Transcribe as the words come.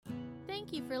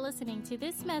Thank you for listening to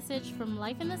this message from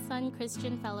Life in the Sun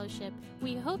Christian Fellowship.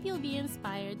 We hope you'll be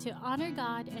inspired to honor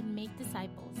God and make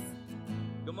disciples.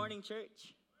 Good morning,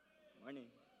 church. Good morning.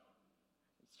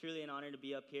 It's truly an honor to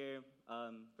be up here.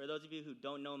 For those of you who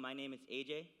don't know, my name is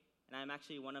AJ, and I'm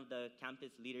actually one of the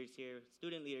campus leaders here,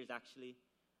 student leaders actually,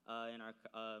 in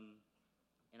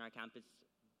our campus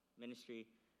ministry.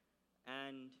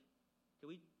 And can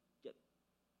we get?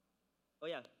 Oh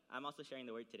yeah, I'm also sharing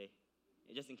the word today,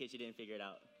 just in case you didn't figure it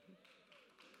out.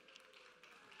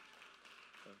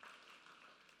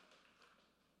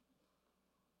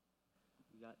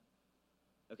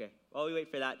 Okay, while we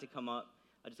wait for that to come up,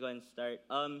 I'll just go ahead and start.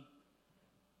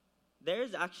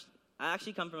 I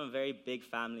actually come from a very big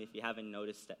family, if you haven't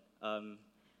noticed it. I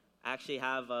actually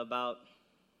have about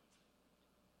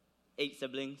 8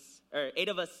 siblings, or 8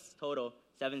 of us total,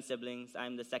 7 siblings.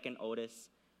 I'm the second oldest.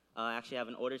 I actually have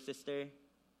an older sister.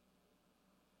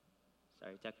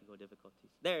 Sorry, technical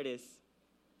difficulties. There it is.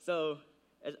 So,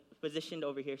 positioned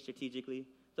over here strategically.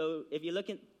 So if you look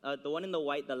at the one in the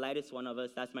white, the lightest one of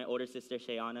us, that's my older sister,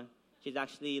 Shayana. She's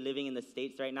actually living in the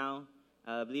States right now,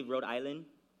 I believe Rhode Island.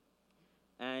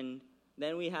 And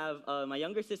then we have my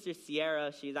younger sister,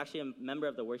 Sierra. She's actually a member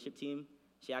of the worship team.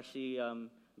 She actually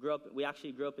we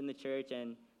actually grew up in the church,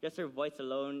 and just her voice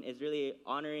alone is really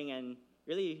honoring and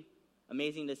really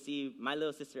amazing to see my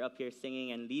little sister up here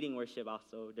singing and leading worship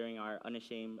also during our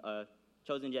Unashamed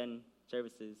Chosen Gen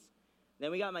services.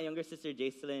 Then we got my younger sister,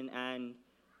 Jacelyn, and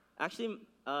actually,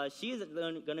 she is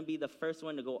going to be the first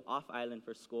one to go off island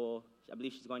for school. I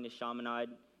believe she's going to Chaminade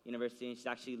University, and she's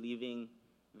actually leaving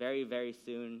very, very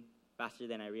soon, faster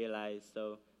than I realized.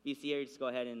 So if you see her, just go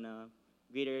ahead and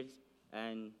greet her.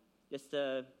 And just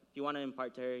if you want to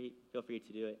impart to her, feel free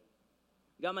to do it.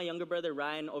 We got my younger brother,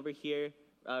 Ryan, over here,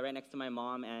 right next to my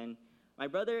mom. And my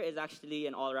brother is actually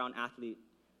an all-around athlete.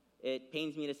 It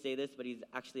pains me to say this, but he's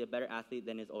actually a better athlete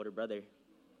than his older brother.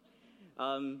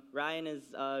 Ryan is,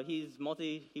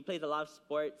 he plays a lot of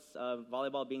sports,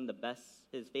 volleyball being the best,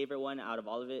 his favorite one out of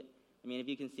all of it. I mean, if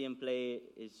you can see him play,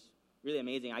 it's really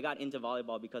amazing. I got into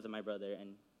volleyball because of my brother,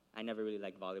 and I never really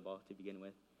liked volleyball to begin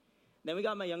with. Then we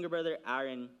got my younger brother,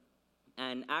 Aaron,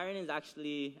 and Aaron is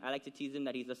actually, I like to tease him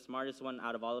that he's the smartest one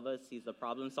out of all of us. He's the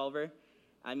problem solver.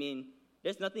 I mean,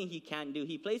 there's nothing he can't do.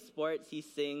 He plays sports, he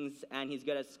sings, and he's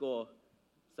good at school.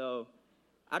 So,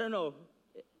 I don't know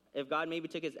if God maybe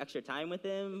took his extra time with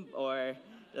him or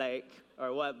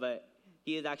what, but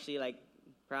he is actually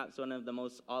perhaps one of the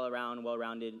most all-around,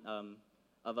 well-rounded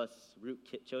of us root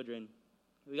children.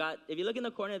 If you look in the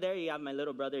corner there, you have my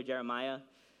little brother, Jeremiah.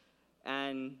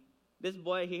 And this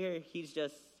boy here,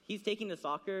 he's taking the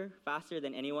soccer faster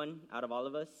than anyone out of all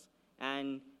of us.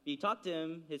 And if you talk to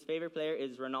him, his favorite player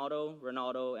is Ronaldo,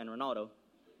 and Ronaldo.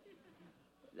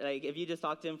 If you just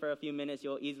talk to him for a few minutes,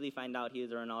 you'll easily find out he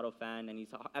is a Ronaldo fan, and he's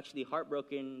actually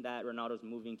heartbroken that Ronaldo's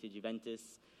moving to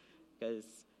Juventus, because,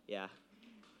 yeah.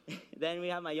 Then we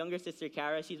have my younger sister,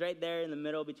 Kara. She's right there in the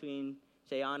middle between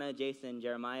Shayana, Jason, and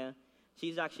Jeremiah.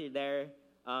 She's actually there.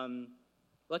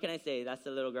 What can I say? That's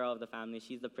the little girl of the family.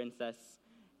 She's the princess.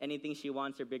 Anything she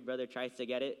wants, her big brother tries to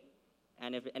get it,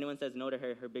 and if anyone says no to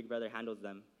her, her big brother handles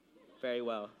them very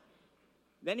well.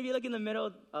 Then if you look in the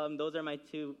middle, those are my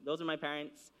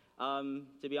parents.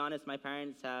 To be honest, my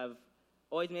parents have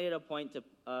always made it a point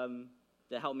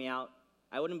to help me out.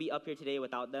 I wouldn't be up here today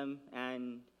without them,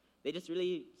 and they just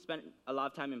really spent a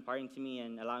lot of time imparting to me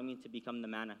and allowing me to become the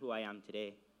man who I am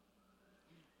today.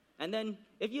 And then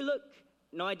if you look,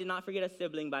 no, I did not forget a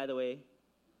sibling, by the way.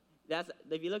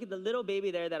 If you look at the little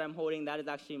baby there that I'm holding, that is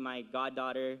actually my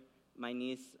goddaughter, my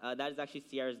niece. That is actually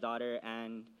Sierra's daughter,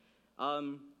 and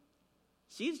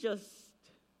she's just,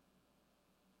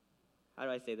 how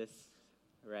do I say this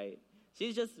right?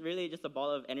 She's just really just a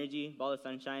ball of energy, ball of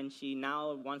sunshine. She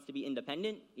now wants to be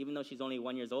independent, even though she's only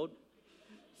 1 year old.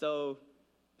 So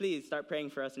please start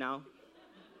praying for us now.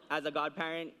 As a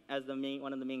godparent, as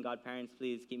one of the main godparents,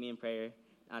 please keep me in prayer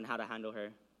on how to handle her.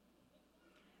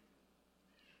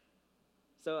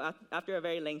 So after a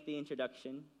very lengthy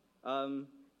introduction,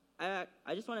 I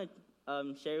just want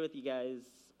to share with you guys,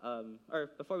 or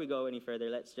before we go any further,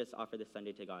 let's just offer this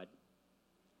Sunday to God.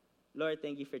 Lord,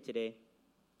 thank you for today.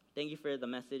 Thank you for the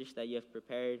message that you have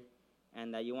prepared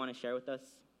and that you want to share with us.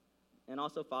 And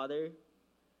also, Father,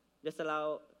 just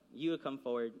allow you to come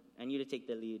forward and you to take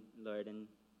the lead, Lord, and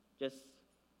just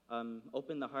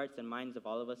open the hearts and minds of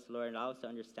all of us, Lord. Allow us to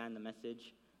understand the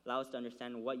message. Allow us to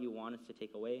understand what you want us to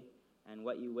take away and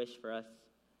what you wish for us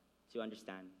to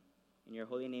understand. In your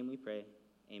holy name we pray.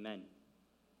 Amen.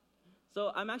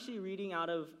 So I'm actually reading out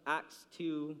of Acts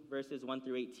 2, verses 1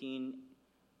 through 18.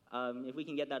 If we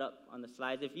can get that up on the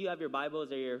slides. If you have your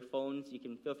Bibles or your phones, you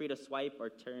can feel free to swipe or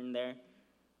turn there.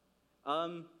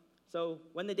 So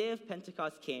when the day of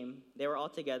Pentecost came, they were all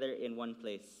together in one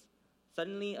place.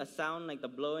 Suddenly, a sound like the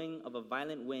blowing of a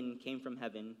violent wind came from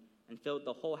heaven and filled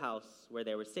the whole house where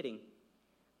they were sitting.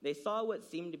 They saw what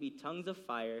seemed to be tongues of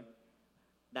fire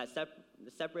that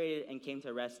separated and came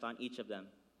to rest on each of them.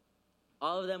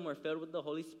 All of them were filled with the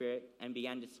Holy Spirit and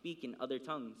began to speak in other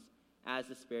tongues as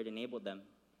the Spirit enabled them.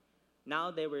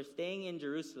 Now they were staying in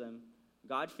Jerusalem,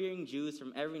 God-fearing Jews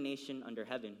from every nation under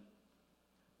heaven.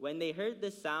 When they heard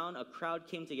this sound, a crowd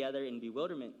came together in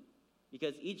bewilderment,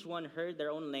 because each one heard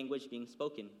their own language being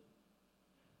spoken.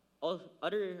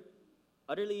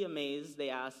 Utterly amazed, they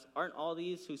asked, "Aren't all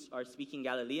these who are speaking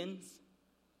Galileans?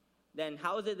 Then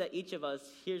how is it that each of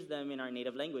us hears them in our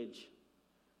native language?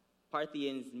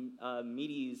 Parthians,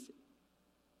 Medes,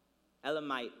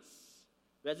 Elamites,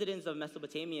 residents of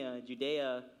Mesopotamia,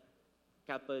 Judea,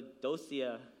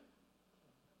 Cappadocia,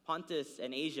 Pontus,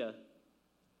 and Asia,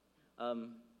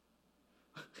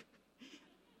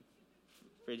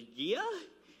 Phrygia,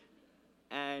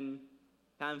 and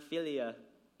Pamphylia,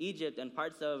 Egypt, and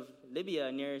parts of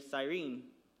Libya near Cyrene,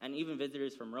 and even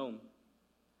visitors from Rome.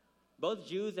 Both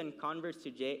Jews and converts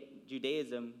to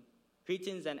Judaism,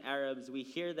 Cretans and Arabs, we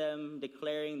hear them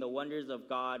declaring the wonders of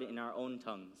God in our own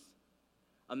tongues."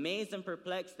 Amazed and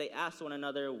perplexed, they asked one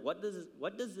another, what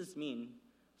does this mean?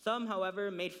 Some,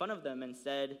 however, made fun of them and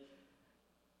said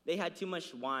they had too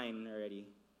much wine already.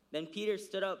 Then Peter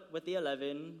stood up with the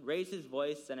 11, raised his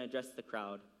voice, and addressed the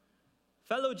crowd.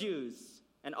 "Fellow Jews,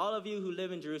 and all of you who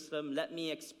live in Jerusalem, let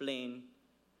me explain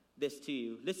this to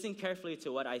you. Listen carefully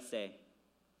to what I say.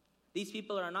 These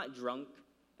people are not drunk,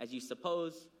 as you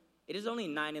suppose. It is only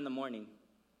 9 a.m.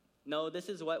 No, this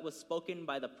is what was spoken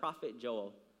by the prophet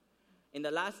Joel. In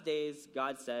the last days,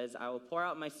 God says, I will pour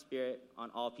out my Spirit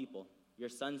on all people. Your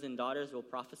sons and daughters will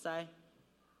prophesy.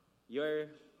 Your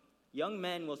young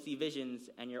men will see visions,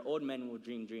 and your old men will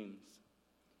dream dreams.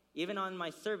 Even on my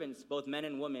servants, both men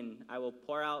and women, I will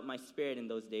pour out my Spirit in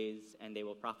those days, and they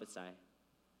will prophesy."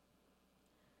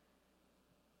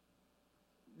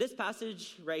 This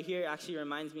passage right here actually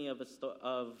reminds me of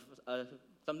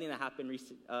something that happened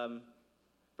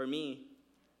for me,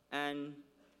 and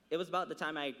it was about the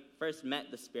time I first met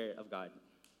the Spirit of God.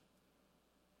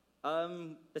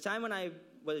 The time when I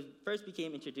first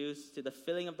became introduced to the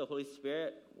filling of the Holy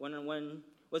Spirit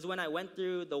was when I went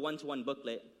through the one-to-one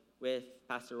booklet with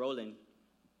Pastor Roland.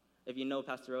 If you know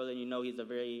Pastor Roland, you know he's a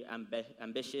very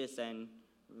ambitious and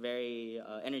very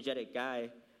energetic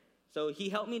guy. So he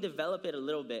helped me develop it a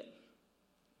little bit,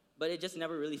 but it just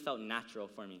never really felt natural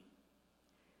for me.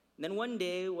 And then one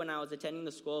day when I was attending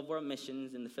the School of World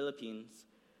Missions in the Philippines,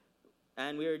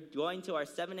 and we were going to our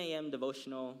 7 a.m.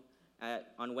 devotional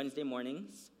on Wednesday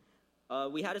mornings,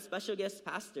 we had a special guest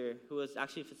pastor who was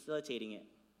actually facilitating it.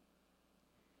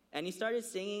 And he started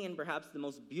singing in perhaps the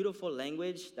most beautiful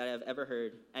language that I've ever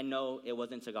heard, and no, it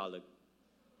wasn't Tagalog.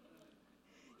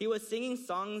 He was singing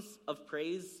songs of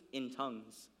praise in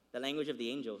tongues, the language of the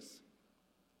angels.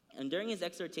 And during his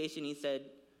exhortation, he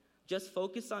said, "Just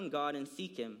focus on God and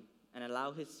seek Him, and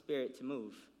allow His Spirit to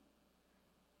move."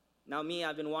 Now me,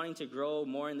 I've been wanting to grow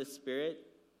more in the Spirit,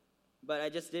 but I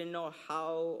just didn't know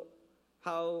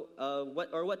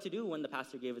what to do when the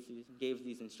pastor gave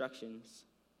these instructions.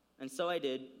 And so I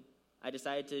did. I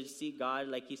decided to seek God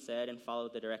like he said and follow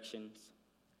the directions.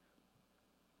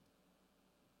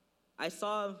 I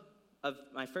saw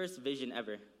my first vision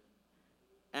ever.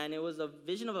 And it was a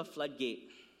vision of a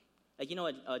floodgate. A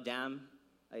dam.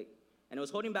 And it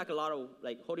was holding back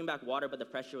water, but the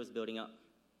pressure was building up.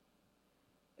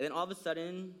 And then all of a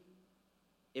sudden,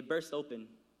 it burst open.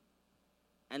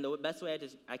 And the best way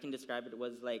I can describe it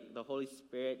was like the Holy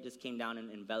Spirit just came down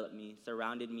and enveloped me,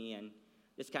 surrounded me, and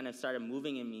just kind of started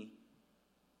moving in me.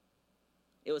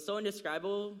 It was so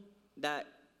indescribable that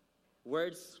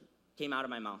words came out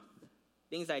of my mouth.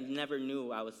 Things I never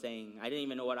knew I was saying. I didn't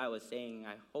even know what I was saying.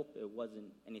 I hope it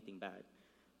wasn't anything bad.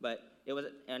 But it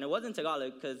wasn't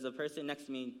Tagalog, because the person next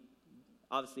to me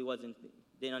obviously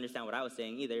didn't understand what I was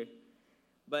saying either.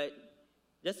 But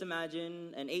just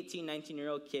imagine an 18,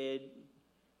 19-year-old kid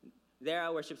there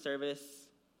at worship service,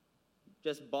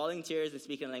 just bawling tears and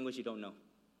speaking a language you don't know.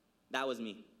 That was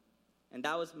me. And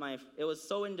it was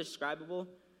so indescribable,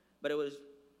 but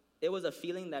it was a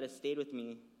feeling that has stayed with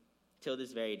me till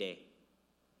this very day.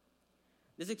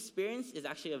 This experience is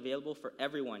actually available for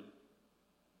everyone.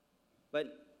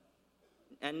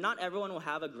 And not everyone will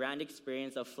have a grand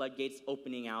experience of floodgates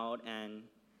opening out and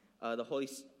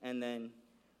then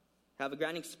have a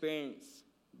grand experience.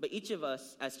 But each of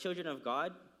us, as children of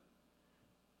God,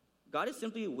 God is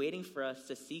simply waiting for us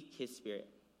to seek his Spirit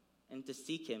and to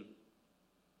seek him.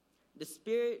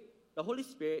 The Holy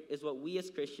Spirit is what we as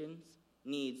Christians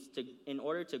need in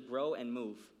order to grow and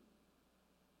move.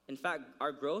 In fact,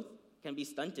 our growth can be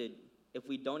stunted if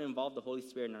we don't involve the Holy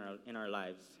Spirit in our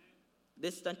lives.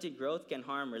 This stunted growth can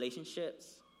harm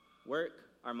relationships, work,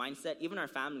 our mindset, even our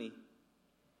family.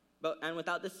 And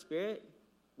without the Spirit,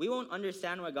 we won't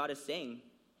understand what God is saying.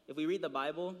 If we read the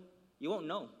Bible, you won't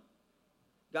know.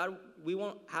 We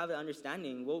won't have an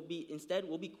understanding. We'll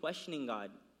be questioning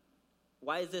God.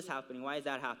 Why is this happening? Why is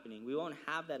that happening? We won't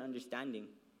have that understanding.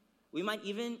 We might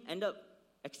even end up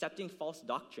accepting false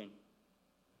doctrine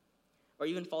or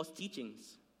even false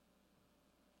teachings.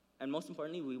 And most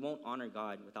importantly, we won't honor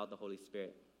God without the Holy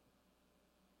Spirit.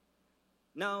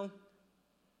 Now,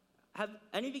 have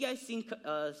any of you guys seen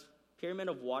a pyramid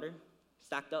of water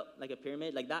stacked up like a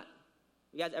pyramid like that?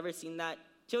 You guys ever seen that?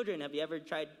 Children, have you ever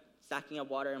tried stacking up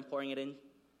water and pouring it in?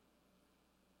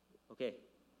 Okay.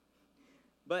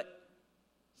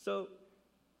 So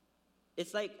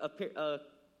it's like a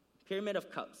pyramid of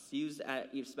cups used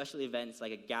at special events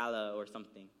like a gala or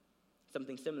something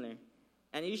similar.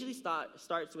 And it usually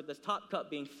starts with the top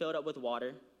cup being filled up with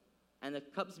water and the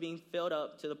cups being filled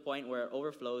up to the point where it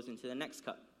overflows into the next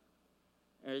cup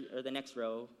or the next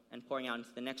row and pouring out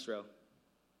into the next row.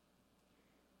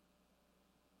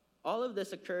 All of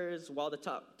this occurs while the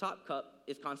top cup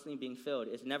is constantly being filled.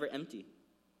 It's never empty.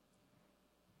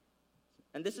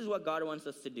 And this is what God wants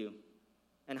us to do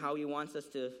and how he wants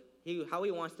to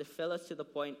fill us to the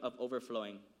point of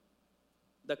overflowing.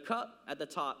 The cup at the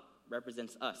top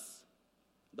represents us.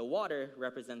 The water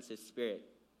represents his Spirit.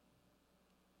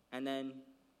 And then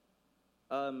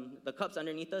the cups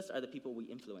underneath us are the people we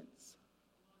influence.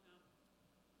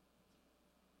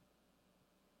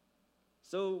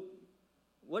 So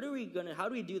how do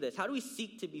we do this? How do we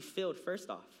seek to be filled first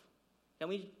off? Can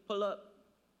we pull up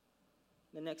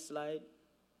the next slide?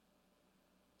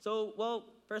 So,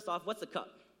 first off, what's a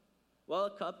cup? Well,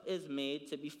 a cup is made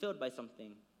to be filled by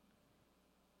something.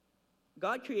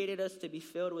 God created us to be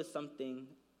filled with something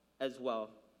as well,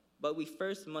 but we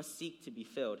first must seek to be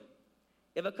filled.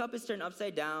 If a cup is turned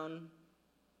upside down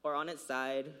or on its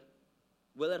side,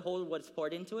 will it hold what's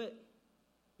poured into it?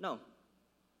 No,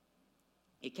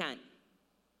 it can't.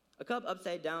 A cup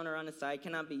upside down or on its side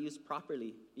cannot be used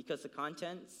properly because the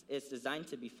contents it's designed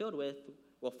to be filled with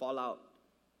will fall out.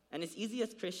 And it's easy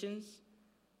as Christians,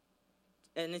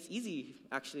 and it's easy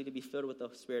actually to be filled with the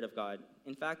Spirit of God.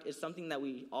 In fact, it's something that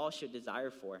we all should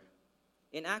desire for.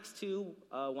 In Acts 2,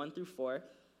 1 through 4,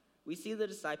 we see the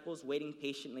disciples waiting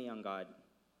patiently on God.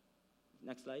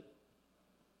 Next slide.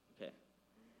 Okay.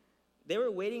 They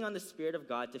were waiting on the Spirit of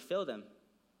God to fill them.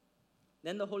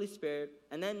 Then the Holy Spirit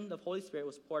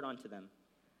was poured onto them.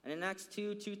 And in Acts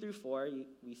 2 through 4,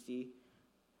 we see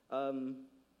all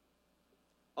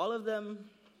of them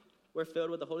were filled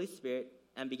with the Holy Spirit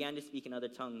and began to speak in other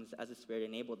tongues as the Spirit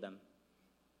enabled them.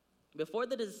 Before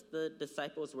the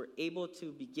disciples were able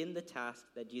to begin the task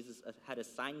that Jesus had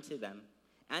assigned to them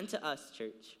and to us,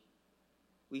 church,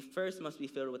 we first must be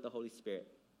filled with the Holy Spirit.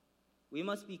 We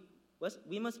must be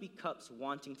cups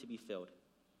wanting to be filled.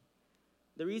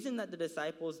 The reason that the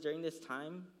disciples during this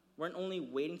time weren't only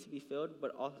waiting to be filled,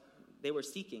 but they were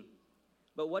seeking.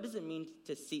 But what does it mean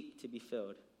to seek to be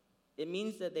filled? It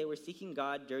means that they were seeking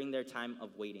God during their time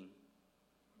of waiting.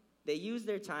 They used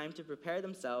their time to prepare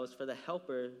themselves for the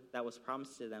helper that was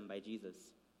promised to them by Jesus.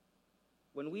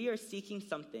 When we are seeking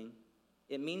something,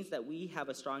 it means that we have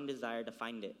a strong desire to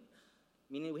find it,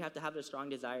 meaning we have to have a strong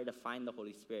desire to find the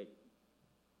Holy Spirit.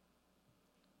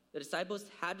 The disciples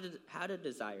had a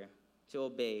desire to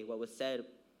obey what was said,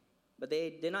 but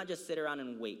they did not just sit around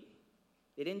and wait.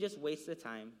 They didn't just waste the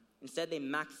time. Instead, they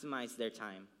maximized their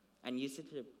time and used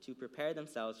it to prepare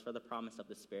themselves for the promise of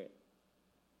the Spirit.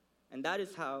 And that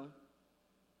is how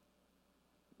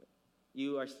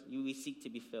we seek to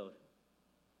be filled.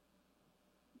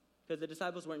 Because the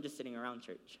disciples weren't just sitting around,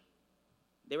 church.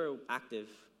 They were active.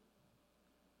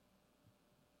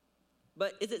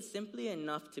 But is it simply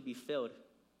enough to be filled?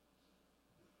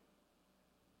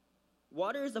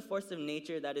 Water is a force of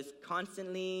nature that is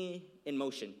constantly in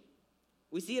motion.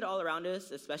 We see it all around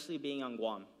us, especially being on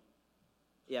Guam.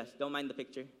 Yes, don't mind the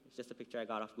picture. It's just a picture I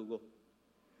got off Google.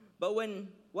 But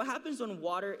what happens when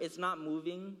water is not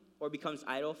moving or becomes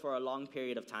idle for a long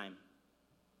period of time?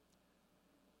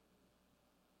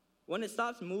 When it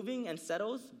stops moving and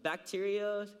settles,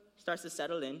 bacteria starts to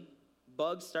settle in,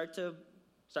 bugs start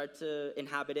to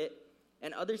inhabit it,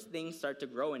 and other things start to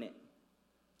grow in it.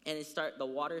 And the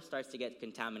water starts to get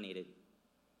contaminated.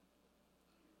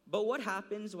 But what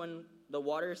happens when the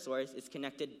water source is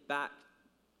connected back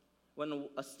when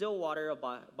a still water,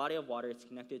 body of water, is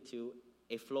connected to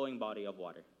a flowing body of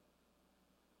water.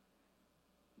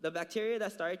 The bacteria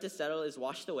that started to settle is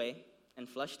washed away and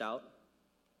flushed out,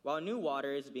 while new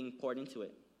water is being poured into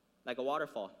it, like a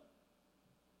waterfall.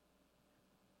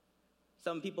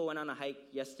 Some people went on a hike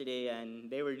yesterday,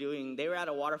 and they were at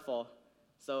a waterfall.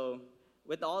 So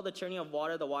with all the churning of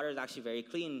water, the water is actually very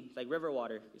clean. It's like river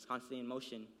water. It's constantly in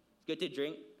motion. It's good to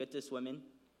drink, good to swim in.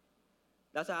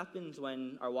 That's what happens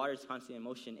when our water is constantly in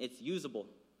motion. It's usable.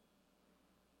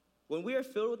 When we are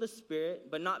filled with the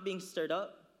Spirit, but not being stirred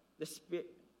up,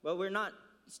 we're not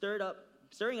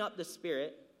stirring up the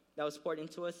Spirit that was poured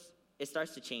into us, it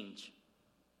starts to change.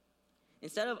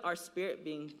 Instead of our spirit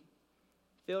being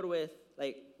filled with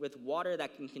water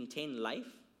that can contain life,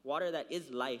 water that is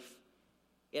life,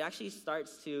 it actually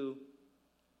starts to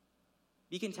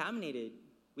be contaminated.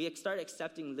 We start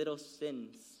accepting little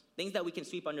sins, things that we can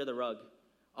sweep under the rug.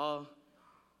 Oh,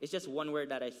 it's just one word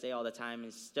that I say all the time.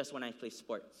 It's just when I play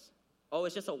sports. Oh,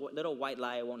 it's just a little white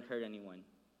lie. It won't hurt anyone.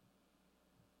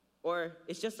 Or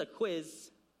it's just a quiz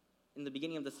in the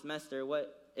beginning of the semester.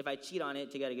 What if I cheat on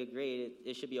it to get a good grade?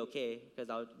 It should be okay,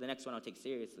 because the next one I'll take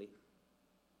seriously.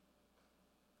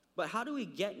 But how do we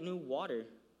get new water,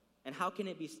 and how can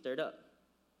it be stirred up?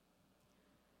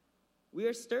 We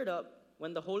are stirred up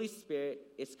when the Holy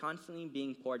Spirit is constantly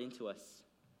being poured into us.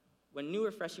 When new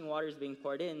refreshing water is being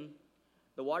poured in,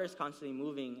 the water is constantly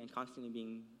moving and constantly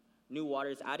being new water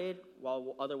is added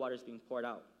while other water is being poured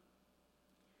out.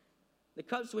 The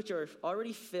cups which are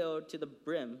already filled to the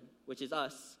brim, which is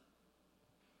us,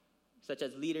 such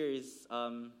as leaders,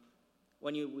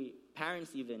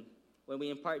 parents even, when we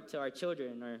impart to our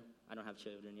children, or I don't have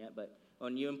children yet, but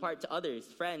when you impart to others,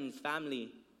 friends,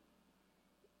 family,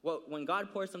 when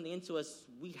God pours something into us,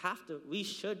 we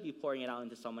should be pouring it out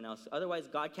into someone else. Otherwise,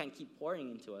 God can't keep pouring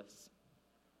into us.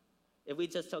 If we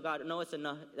just tell God, no, it's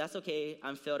enough, that's okay,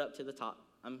 I'm filled up to the top,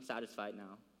 I'm satisfied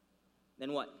now,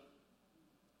 then what?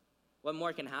 What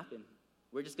more can happen?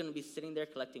 We're just going to be sitting there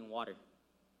collecting water,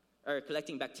 or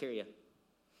collecting bacteria.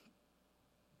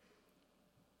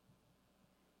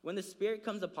 When the Spirit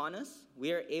comes upon us,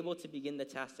 we are able to begin the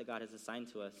task that God has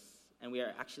assigned to us, and we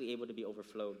are actually able to be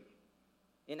overflowed.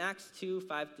 In Acts 2,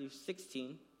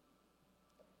 5-16,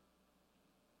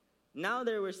 now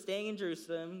there were staying in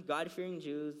Jerusalem God-fearing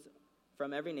Jews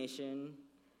from every nation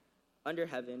under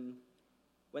heaven.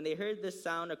 When they heard this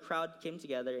sound, a crowd came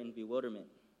together in bewilderment,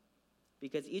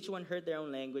 because each one heard their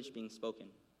own language being spoken.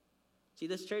 See,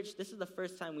 this church, this is the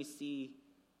first time we see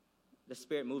the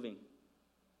Spirit moving.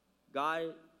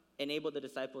 God enabled the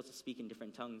disciples to speak in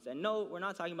different tongues. And no, we're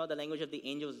not talking about the language of the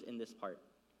angels in this part.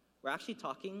 We're actually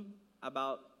talking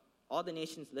about all the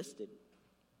nations listed,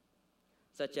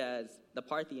 such as the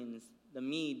Parthians, the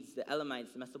Medes, the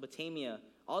Elamites, Mesopotamia.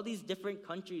 All these different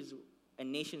countries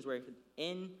and nations were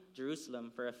in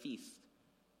Jerusalem for a feast.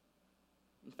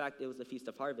 In fact, it was the Feast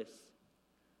of Harvest.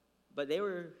 But they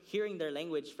were hearing their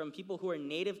language from people who are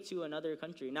native to another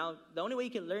country. Now, the only way you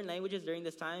can learn languages during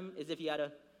this time is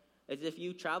if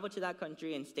you travel to that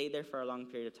country and stay there for a long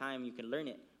period of time, you can learn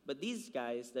it. But these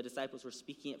guys, the disciples, were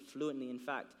speaking it fluently. In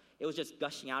fact, it was just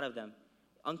gushing out of them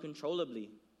uncontrollably.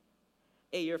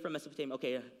 Hey, you're from Mesopotamia.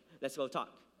 Okay, let's go talk.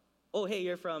 Oh, hey,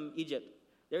 you're from Egypt.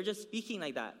 They're just speaking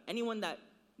like that. Anyone that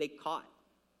they caught,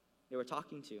 they were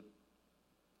talking to.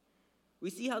 We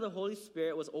see how the Holy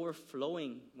Spirit was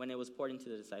overflowing when it was poured into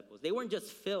the disciples. They weren't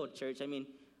just filled, church. I mean,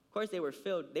 of course they were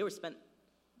filled. They were spent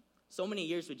so many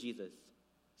years with Jesus.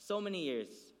 So many years.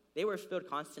 They were filled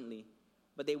constantly,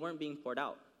 but they weren't being poured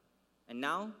out. And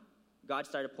now, God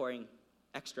started pouring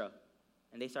extra,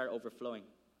 and they started overflowing.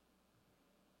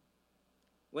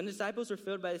 When the disciples were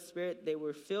filled by the Spirit, they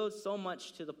were filled so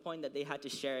much to the point that they had to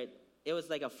share it. It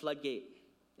was like a floodgate.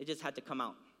 It just had to come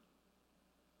out.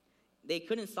 They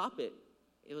couldn't stop it.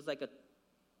 It was like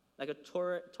a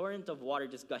torrent of water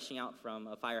just gushing out from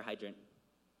a fire hydrant.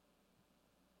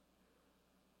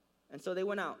 And so they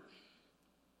went out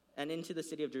and into the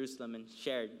city of Jerusalem and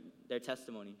shared their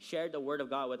testimony, shared the word of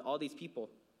God with all these people.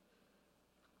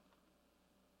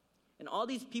 And all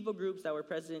these people groups that were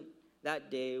present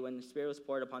that day when the Spirit was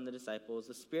poured upon the disciples,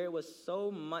 the Spirit was so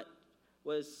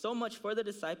much for the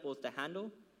disciples to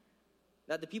handle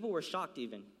that the people were shocked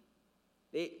even.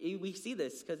 We see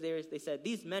this because they said,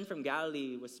 these men from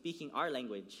Galilee were speaking our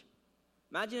language.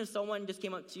 Imagine if someone just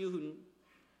came up to you who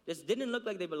just didn't look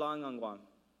like they belonged on Guam.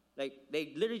 Like,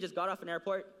 they literally just got off an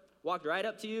airport, walked right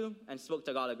up to you, and spoke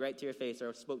Tagalog right to your face,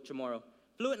 or spoke Chamorro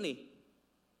fluently.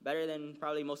 Better than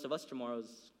probably most of us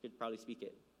Chamorros could probably speak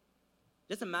it.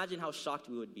 Just imagine how shocked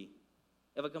we would be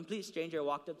if a complete stranger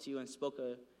walked up to you and spoke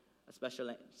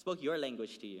your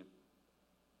language to you.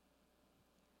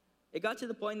 It got to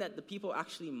the point that the people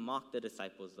actually mocked the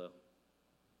disciples, though.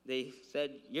 They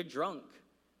said, "You're drunk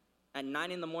at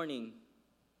 9 in the morning."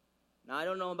 Now, I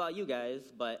don't know about you guys,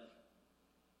 but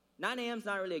 9 a.m. is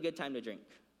not really a good time to drink.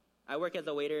 I work as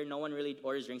a waiter. No one really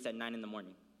orders drinks at 9 in the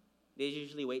morning. They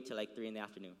usually wait till like 3 in the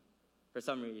afternoon for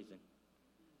some reason.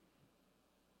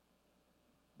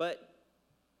 But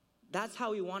that's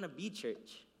how we want to be,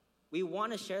 church. We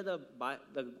want to share the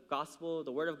gospel,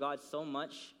 the word of God so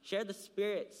much, share the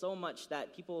Spirit so much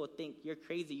that people will think you're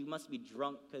crazy, you must be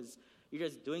drunk because you're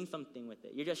just doing something with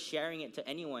it. You're just sharing it to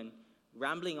anyone,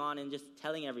 rambling on and just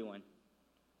telling everyone.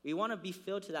 We want to be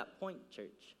filled to that point,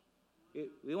 church.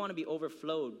 We want to be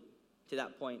overflowed to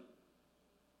that point.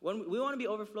 We want to be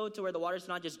overflowed to where the water's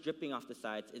not just dripping off the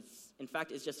sides. In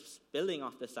fact, it's just spilling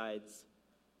off the sides.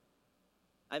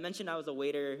 I mentioned I was a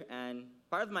waiter, and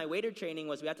part of my waiter training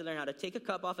was we had to learn how to take a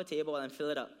cup off a table and fill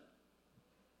it up.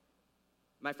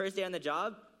 My first day on the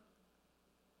job,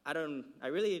 I'm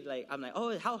like,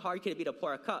 oh, how hard could it be to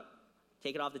pour a cup?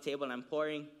 Take it off the table, and I'm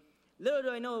pouring. Little do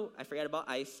I know, I forget about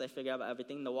ice, I forget about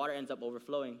everything. The water ends up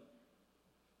overflowing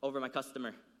over my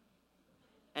customer.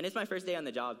 And it's my first day on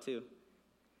the job, too.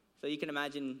 So you can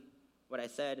imagine what I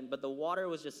said, but the water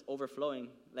was just overflowing.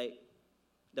 Like,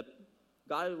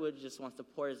 God just wants to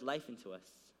pour his life into us,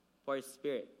 pour his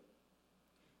Spirit.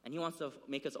 And he wants to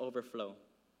make us overflow.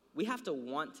 We have to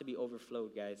want to be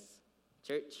overflowed, guys.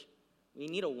 Church, we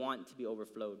need a want to be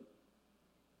overflowed.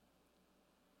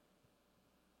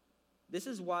 This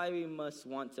is why we must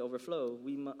want to overflow.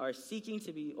 We are seeking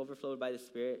to be overflowed by the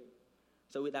Spirit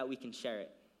so that we can share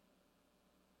it.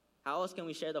 How else can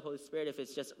we share the Holy Spirit if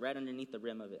it's just right underneath the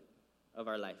rim of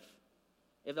our life?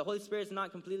 If the Holy Spirit is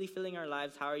not completely filling our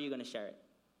lives, how are you going to share it?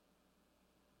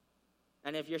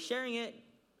 And if you're sharing it,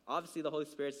 obviously the Holy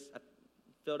Spirit's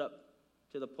filled up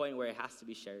to the point where it has to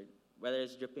be shared, whether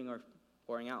it's dripping or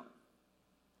pouring out.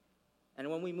 And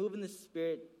when we move in the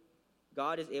Spirit,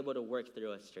 God is able to work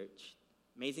through us, church.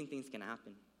 Amazing things can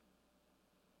happen.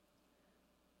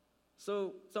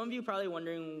 So some of you are probably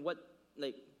wondering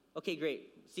okay, great.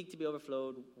 Seek to be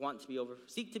overflowed,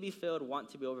 seek to be filled,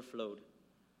 want to be overflowed.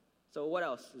 So what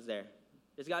else is there?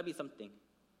 There's got to be something.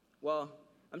 Well,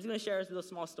 I'm just going to share a little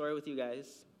small story with you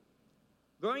guys.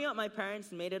 Growing up, my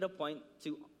parents made it a point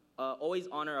to always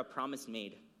honor a promise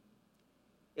made.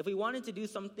 If we wanted to do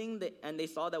something and they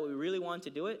saw that we really wanted to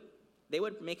do it, they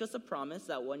would make us a promise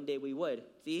that one day we would.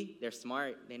 See, they're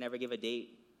smart. They never give a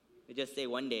date. They just say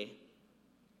one day.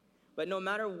 But no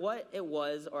matter what it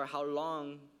was or how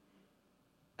long,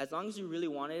 as long as you really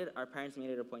wanted it, our parents made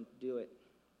it a point to do it.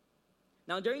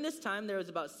 Now, during this time, there was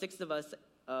about six of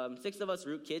us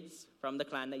root kids from the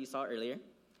clan that you saw earlier.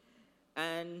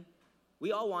 And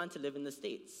we all wanted to live in the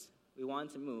States. We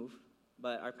wanted to move,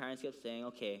 but our parents kept saying,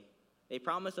 okay. They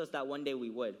promised us that one day we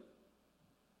would.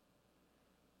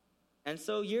 And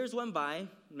so years went by,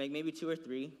 like maybe 2 or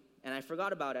 3, and I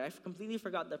forgot about it. I completely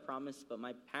forgot the promise, but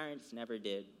my parents never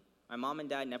did. My mom and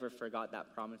dad never forgot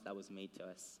that promise that was made to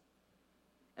us.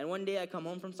 And one day I come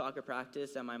home from soccer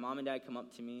practice, and my mom and dad come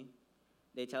up to me.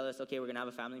 They tell us, okay, we're going to have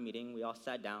a family meeting. We all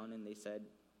sat down, and they said,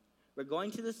 we're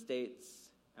going to the States,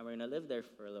 and we're going to live there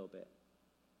for a little bit.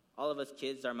 All of us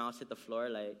kids, our mouths hit the floor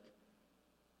like,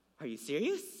 are you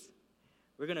serious?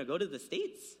 We're going to go to the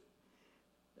States?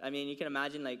 I mean, you can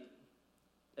imagine, like,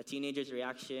 a teenager's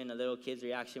reaction, a little kid's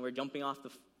reaction. We're jumping off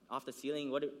the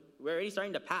ceiling. We're already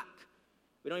starting to pack.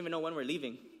 We don't even know when we're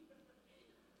leaving.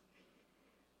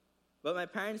 But my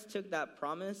parents took that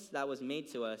promise that was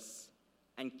made to us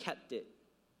and kept it.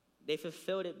 They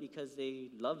fulfilled it because they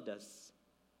loved us.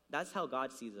 That's how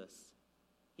God sees us.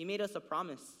 He made us a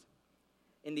promise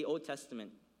in the Old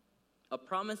Testament, a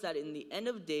promise that in the end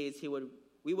of days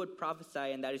we would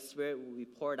prophesy and that his Spirit will be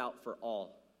poured out for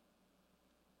all.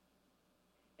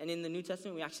 And in the New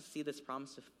Testament, we actually see this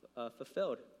promise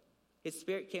fulfilled. His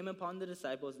Spirit came upon the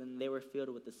disciples, and they were filled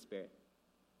with the Spirit.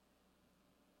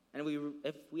 And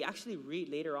if we actually read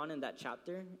later on in that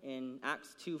chapter, in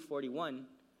Acts 2:41,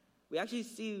 we actually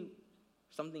see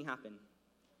something happen.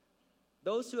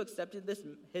 Those who accepted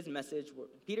his message,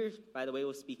 Peter, by the way,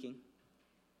 was speaking.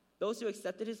 Those who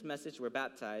accepted his message were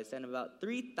baptized, and about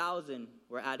 3,000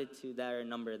 were added to their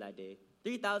number that day.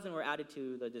 3,000 were added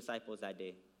to the disciples that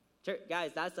day.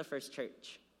 Guys, that's the first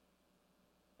church.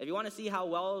 If you want to see how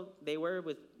well they were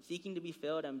with seeking to be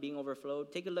filled and being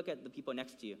overflowed, take a look at the people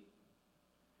next to you.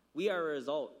 We are a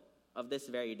result of this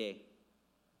very day.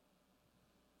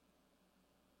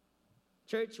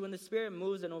 Church, when the Spirit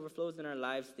moves and overflows in our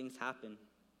lives, things happen.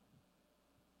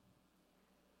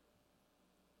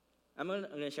 I'm going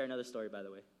to share another story, by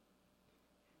the way.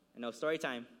 I know, story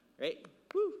time, right?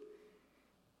 Woo!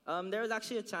 There was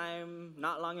actually a time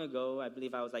not long ago, I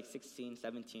believe I was like 16,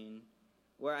 17,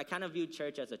 where I kind of viewed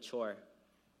church as a chore.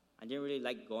 I didn't really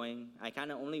like going. I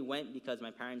kind of only went because my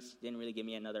parents didn't really give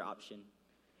me another option.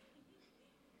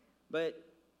 But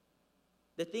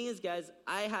the thing is, guys,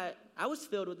 I was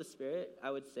filled with the Spirit, I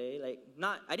would say.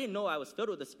 I didn't know I was filled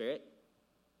with the Spirit,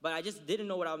 but I just didn't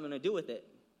know what I was going to do with it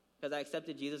because I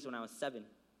accepted Jesus when I was 7.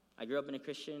 I grew up in a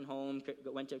Christian home,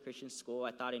 went to a Christian school.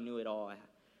 I thought I knew it all. I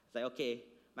was like, okay,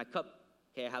 my cup,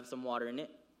 okay, I have some water in it.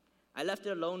 I left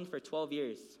it alone for 12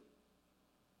 years.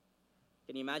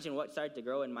 Can you imagine what started to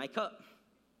grow in my cup?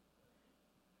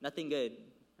 Nothing good,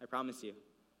 I promise you.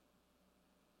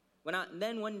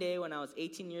 Then one day when I was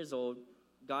 18 years old,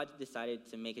 God decided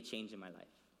to make a change in my life.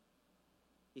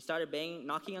 He started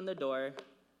knocking on the door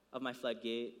of my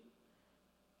floodgate,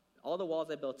 all the walls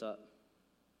I built up.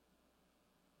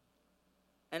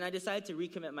 And I decided to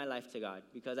recommit my life to God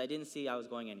because I didn't see I was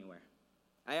going anywhere.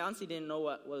 I honestly didn't know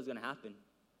what was going to happen.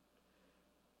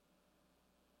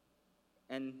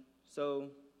 And so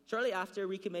shortly after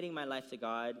recommitting my life to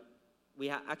God, we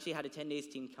actually had a 10 days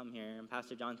team come here, and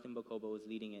Pastor Jonathan Bokobo was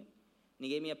leading it. And he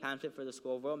gave me a pamphlet for the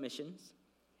School of World Missions.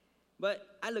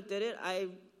 But I looked at it, I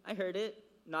heard it,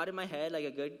 nodded my head like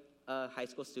a good high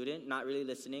school student, not really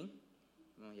listening.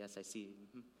 Oh, yes, I see.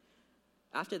 Mm-hmm.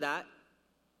 After that,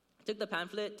 I took the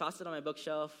pamphlet, tossed it on my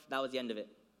bookshelf. That was the end of it.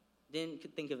 Didn't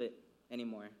think of it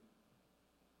anymore.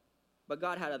 But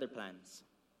God had other plans.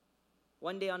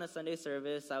 One day on a Sunday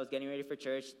service, I was getting ready for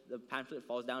church. The pamphlet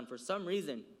falls down for some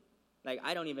reason.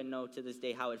 I don't even know to this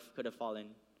day how it could have fallen.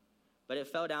 But it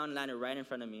fell down, landed right in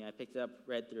front of me. I picked it up,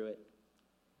 read through it.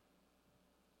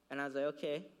 And I was like,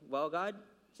 okay, well, God,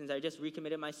 since I just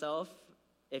recommitted myself,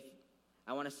 if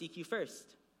I want to seek you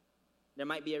first, there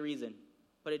might be a reason.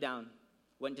 Put it down.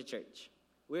 Went to church.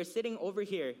 We were sitting over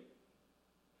here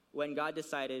when God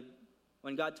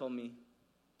told me,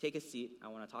 take a seat, I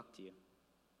want to talk to you.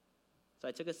 So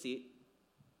I took a seat.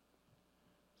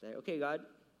 I said, okay, God,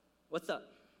 what's up?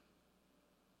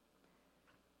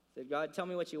 I said, God, tell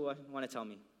me what you want to tell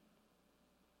me.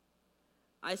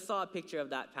 I saw a picture of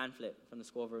that pamphlet from the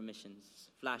School of World Missions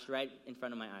flash right in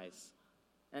front of my eyes.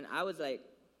 And I was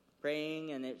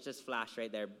praying, and it just flashed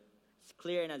right there. It's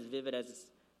clear and as vivid as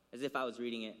if I was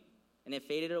reading it. And it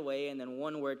faded away, and then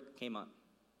one word came up.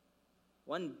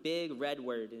 One big red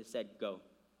word, it said, go.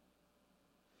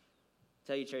 I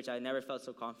tell you, church, I never felt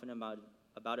so confident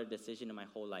about a decision in my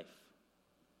whole life.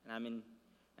 And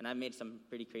I've made some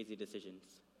pretty crazy decisions.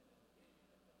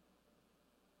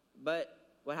 But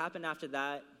what happened after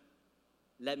that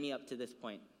led me up to this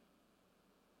point.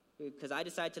 Because I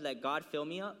decided to let God fill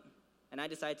me up, and I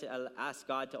decided to ask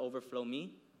God to overflow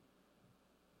me.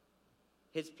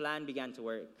 His plan began to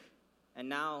work. And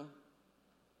now,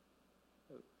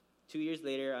 2 years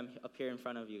later, I'm up here in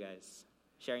front of you guys,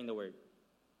 sharing the word.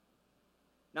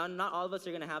 Now, not all of us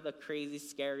are going to have a crazy,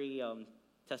 scary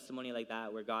testimony like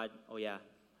that where God, oh yeah,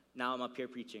 now I'm up here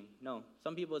preaching. No,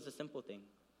 some people it's a simple thing.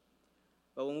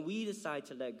 But when we decide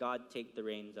to let God take the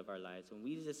reins of our lives, when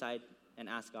we decide and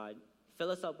ask God, fill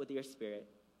us up with your Spirit,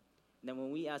 and then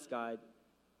when we ask God,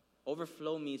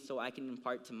 overflow me so I can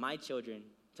impart to my children,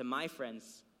 to my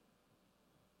friends,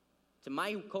 to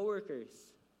my coworkers.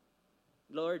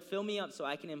 Lord, fill me up so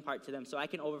I can impart to them, so I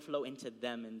can overflow into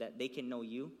them and that they can know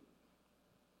you.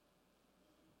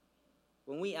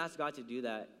 When we ask God to do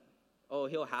that,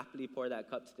 he'll happily pour that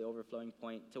cup to the overflowing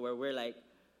point to where we're like,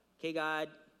 okay, God,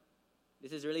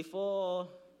 this is really full.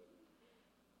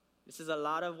 This is a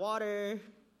lot of water.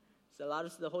 It's a lot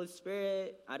of the Holy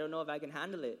Spirit. I don't know if I can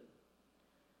handle it.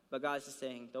 But God's just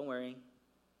saying, don't worry.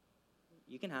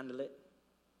 You can handle it.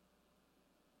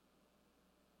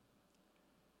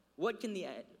 When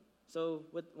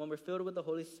we're filled with the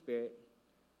Holy Spirit,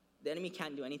 the enemy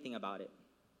can't do anything about it.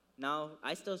 Now,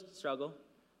 I still struggle.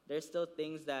 There's still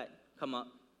things that come up.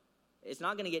 It's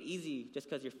not going to get easy just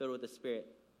because you're filled with the Spirit.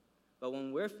 But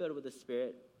when we're filled with the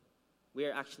Spirit, we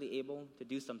are actually able to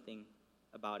do something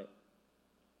about it.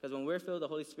 Because when we're filled with the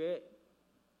Holy Spirit,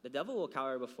 the devil will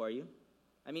cower before you.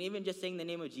 I mean, even just saying the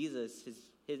name of Jesus,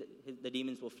 the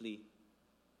demons will flee.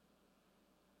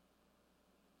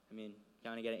 I mean,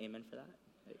 can I get an amen for that?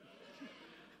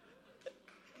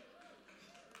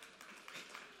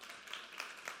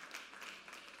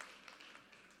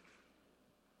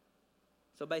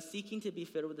 So by seeking to be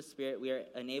filled with the Spirit, we are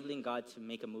enabling God to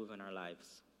make a move in our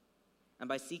lives. And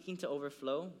by seeking to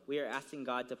overflow, we are asking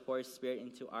God to pour His Spirit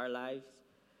into our lives,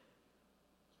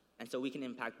 and so we can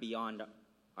impact beyond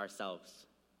ourselves.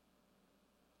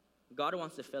 God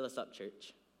wants to fill us up,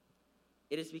 church.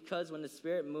 It is because when the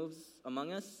Spirit moves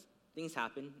among us, things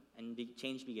happen and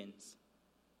change begins.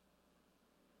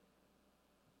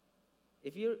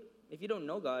 If you don't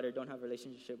know God or don't have a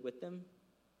relationship with him,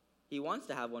 he wants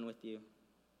to have one with you.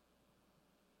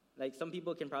 Like some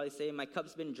people can probably say, my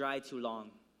cup's been dry too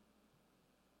long.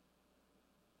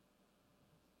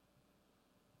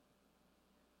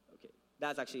 Okay,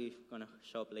 that's actually going to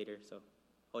show up later, so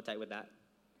hold tight with that.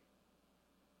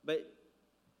 But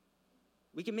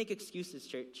we can make excuses,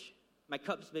 church. My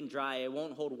cup's been dry, it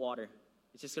won't hold water.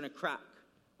 It's just going to crack,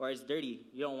 or it's dirty,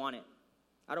 you don't want it.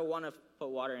 I don't want to put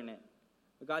water in it.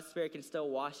 But God's Spirit can still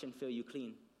wash and fill you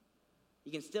clean.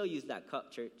 You can still use that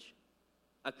cup, church.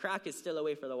 A crack is still a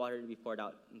way for the water to be poured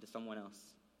out into someone else.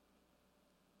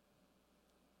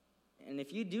 And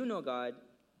if you do know God,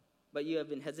 but you have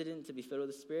been hesitant to be filled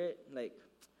with the Spirit, like,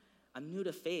 I'm new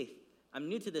to faith. I'm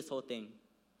new to this whole thing.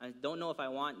 I don't know if I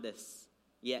want this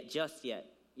yet, just yet.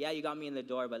 Yeah, you got me in the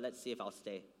door, but let's see if I'll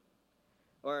stay.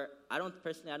 Or I don't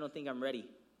think I'm ready.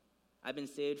 I've been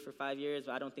saved for 5 years,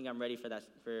 but I don't think I'm ready for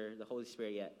the Holy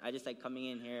Spirit yet. I just like coming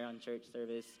in here on church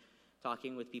service,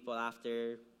 talking with people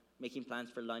after, making plans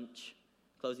for lunch,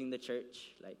 closing the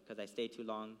church, like, because I stay too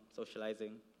long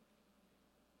socializing.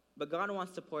 But God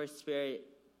wants to pour his Spirit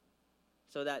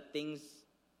so that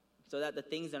the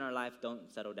things in our life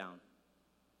don't settle down,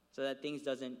 so that things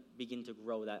doesn't begin to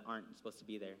grow that aren't supposed to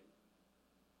be there.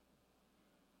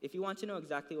 If you want to know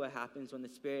exactly what happens when the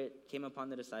Spirit came upon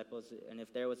the disciples, and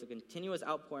if there was a continuous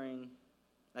outpouring,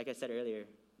 like I said earlier,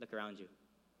 look around you.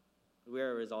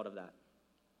 We're a result of that.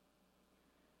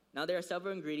 Now, there are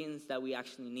several ingredients that we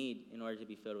actually need in order to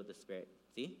be filled with the Spirit.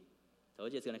 See?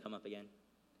 Told you it's going to come up again.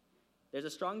 There's a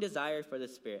strong desire for the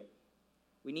Spirit.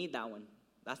 We need that one.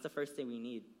 That's the first thing we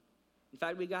need. In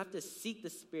fact, we have to seek the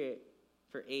Spirit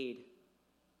for aid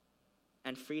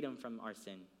and freedom from our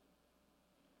sin.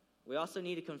 We also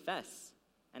need to confess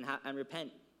and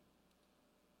repent.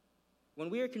 When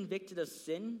we are convicted of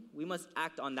sin, we must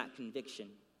act on that conviction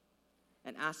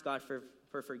and ask God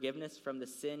for forgiveness from the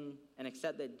sin and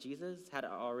accept that Jesus had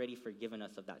already forgiven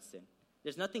us of that sin.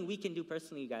 There's nothing we can do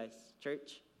personally, guys,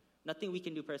 church. Nothing we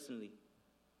can do personally,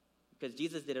 because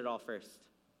Jesus did it all first.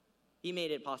 He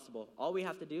made it possible. All we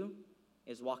have to do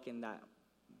is walk in that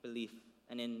belief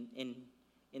and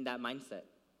in that mindset,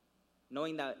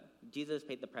 knowing that Jesus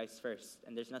paid the price first,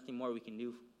 and there's nothing more we can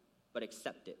do but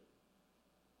accept it.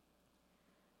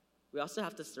 We also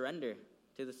have to surrender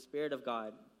to the Spirit of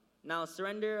God. Now,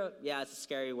 surrender, yeah, it's a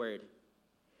scary word.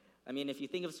 I mean, if you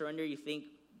think of surrender, you think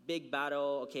big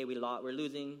battle, okay, we're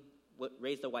losing,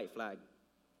 raise the white flag.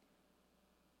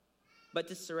 But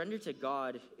to surrender to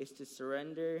God is to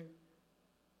surrender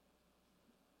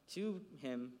to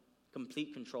him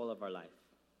complete control of our life.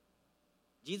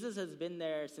 Jesus has been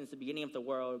there since the beginning of the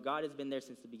world. God has been there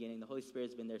since the beginning. The Holy Spirit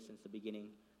has been there since the beginning.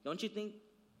 Don't you think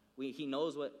he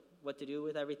knows what to do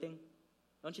with everything?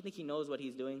 Don't you think he knows what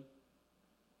he's doing?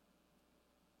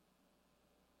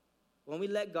 When we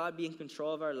let God be in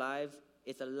control of our lives,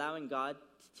 it's allowing God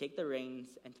to take the reins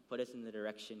and to put us in the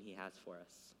direction he has for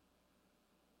us.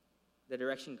 The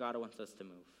direction God wants us to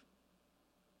move.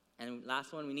 And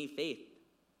last one, we need faith.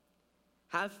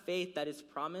 Have faith that his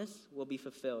promise will be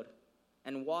fulfilled,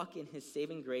 and walk in his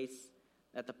saving grace,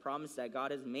 that the promise that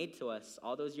God has made to us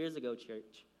all those years ago,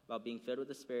 church, about being filled with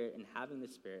the Spirit and having the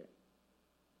Spirit,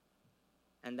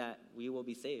 and that we will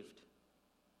be saved.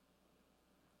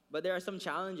 But there are some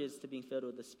challenges to being filled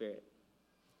with the Spirit.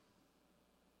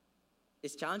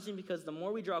 It's challenging because the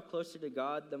more we draw closer to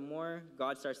God, the more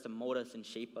God starts to mold us and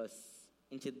shape us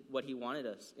into what he wanted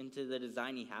us, into the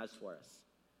design he has for us.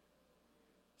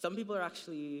 Some people are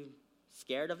actually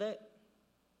scared of it,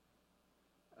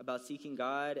 about seeking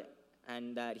God,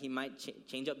 and that he might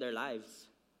change up their lives.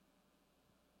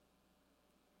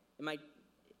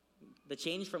 The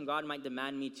change from God might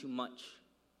demand me too much.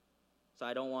 So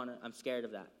I'm scared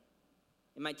of that.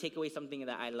 It might take away something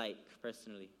that I like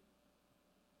personally.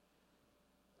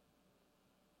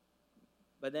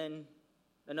 But then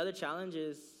another challenge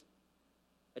is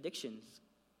addictions.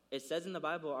 It says in the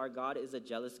Bible, our God is a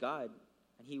jealous God,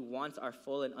 and he wants our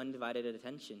full and undivided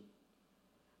attention.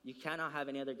 You cannot have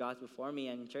any other gods before me.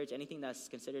 And in church, anything that's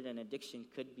considered an addiction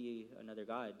could be another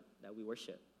god that we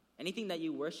worship. Anything that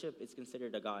you worship is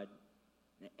considered a god.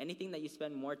 Anything that you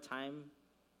spend more time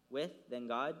with than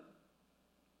God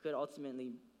could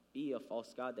ultimately be a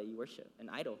false god that you worship, an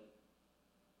idol.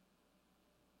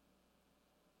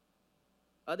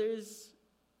 Others,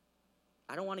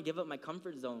 I don't want to give up my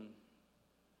comfort zone.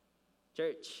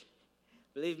 Church,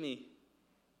 believe me,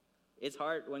 it's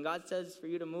hard. When God says for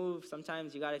you to move,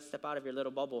 sometimes you got to step out of your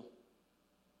little bubble.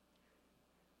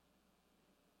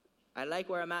 I like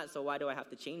where I'm at, so why do I have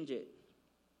to change it?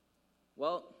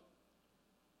 Well,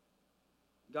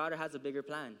 God has a bigger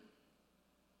plan.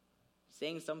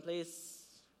 staying someplace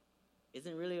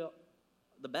isn't really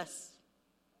the best.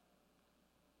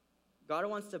 God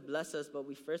wants to bless us, but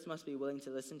we first must be willing to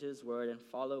listen to his word and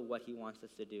follow what he wants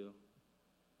us to do.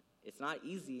 It's not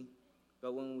easy,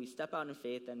 but when we step out in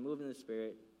faith and move in the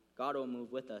Spirit, God will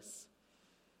move with us.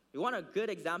 You want a good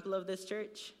example of this,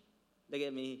 church? Look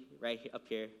at me right up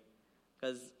here.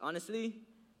 Because honestly,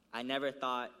 I never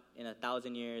thought in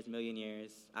 1,000 years, million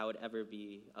years, I would ever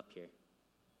be up here.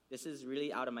 This is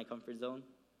really out of my comfort zone.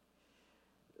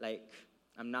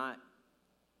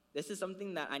 This is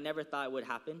something that I never thought would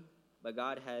happen, but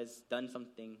God has done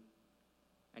something,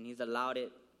 and he's allowed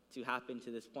it to happen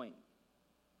to this point.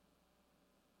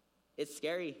 It's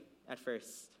scary at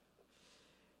first.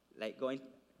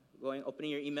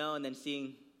 Opening your email and then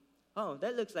seeing, oh,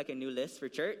 that looks like a new list for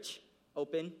church.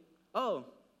 Open. Oh,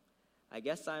 I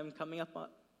guess I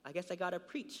got to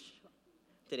preach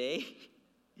today.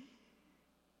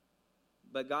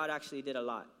 But God actually did a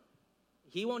lot.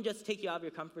 He won't just take you out of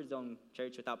your comfort zone,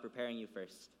 church, without preparing you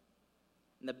first.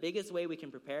 And the biggest way we can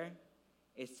prepare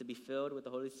is to be filled with the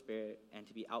Holy Spirit and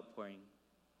to be outpouring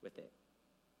with it.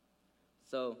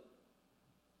 So,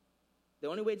 the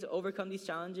only way to overcome these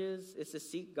challenges is to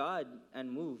seek God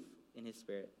and move in his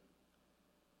Spirit.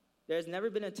 There's never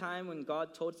been a time when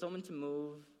God told someone to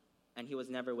move and he was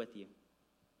never with you.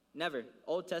 Never.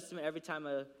 Old Testament, every time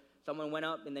someone went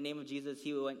up in the name of Jesus,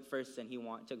 he went first and he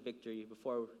took victory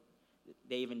before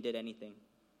they even did anything.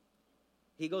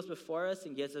 He goes before us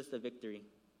and gives us the victory.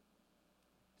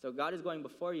 So God is going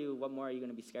before you. What more are you going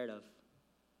to be scared of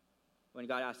when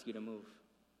God asks you to move?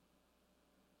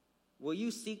 Will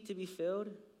you seek to be filled?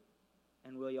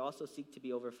 And will you also seek to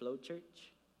be overflowed,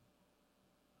 church?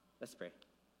 Let's pray.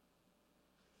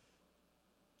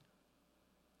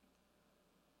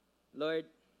 Lord,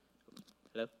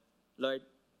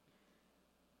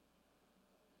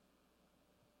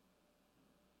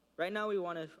 right now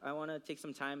I want to take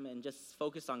some time and just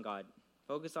focus on God.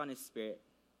 Focus on his Spirit.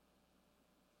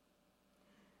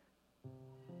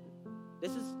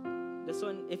 This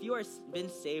one, if you are been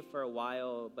saved for a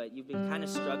while, but you've been kind of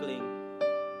struggling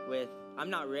with, I'm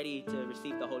not ready to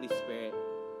receive the Holy Spirit,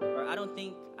 or I don't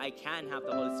think I can have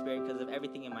the Holy Spirit because of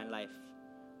everything in my life,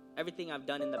 everything I've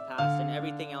done in the past, and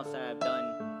everything else that I've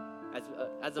done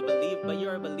as a believer, but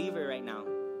you're a believer right now.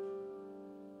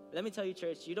 Let me tell you,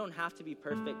 church, you don't have to be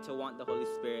perfect to want the Holy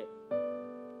Spirit.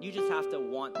 You just have to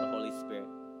want the Holy Spirit.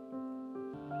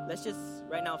 Let's just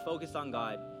right now focus on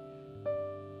God.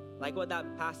 Like what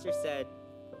that pastor said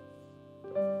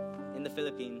in the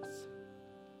Philippines.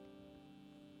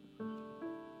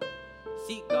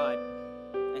 Seek God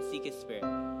and seek his Spirit.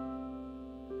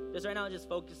 Just right now, just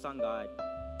focus on God.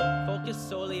 Focus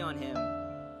solely on him.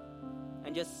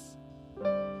 And just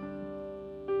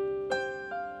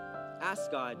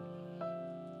ask God,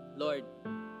 Lord,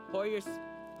 pour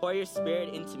your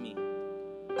Spirit into me.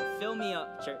 Fill me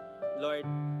up, church. Lord,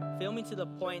 fill me to the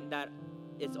point that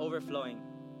it's overflowing.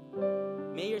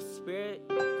 May your Spirit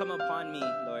come upon me,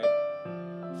 Lord,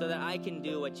 so that I can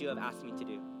do what you have asked me to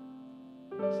do,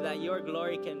 so that your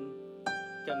glory can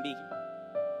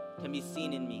be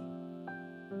seen in me.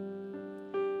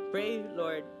 Pray,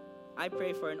 Lord, I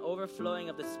pray for an overflowing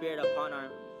of the Spirit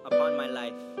upon my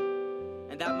life,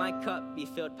 and that my cup be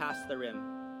filled past the rim,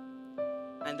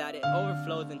 and that it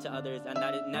overflows into others, and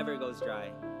that it never goes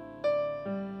dry.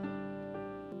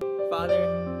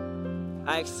 Father,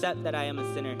 I accept that I am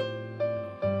a sinner,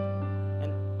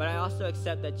 but I also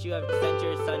accept that you have sent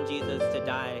your Son Jesus to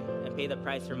die and pay the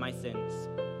price for my sins.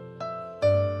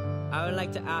 I would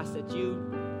like to ask that you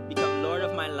become Lord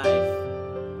of my life,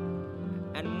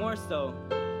 and more so,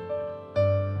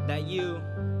 that you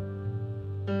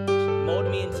mold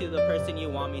me into the person you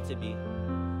want me to be.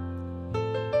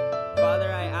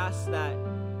 Father, I ask that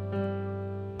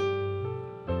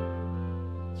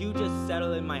you just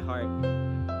settle in my heart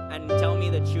and tell me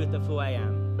the truth of who I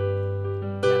am.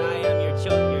 That I am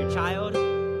your child,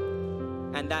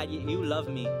 and that you love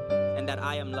me, and that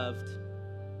I am loved.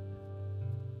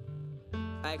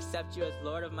 I accept you as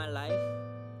Lord of my life,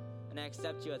 and I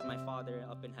accept you as my Father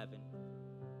up in heaven.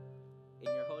 In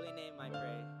your holy name I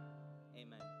pray.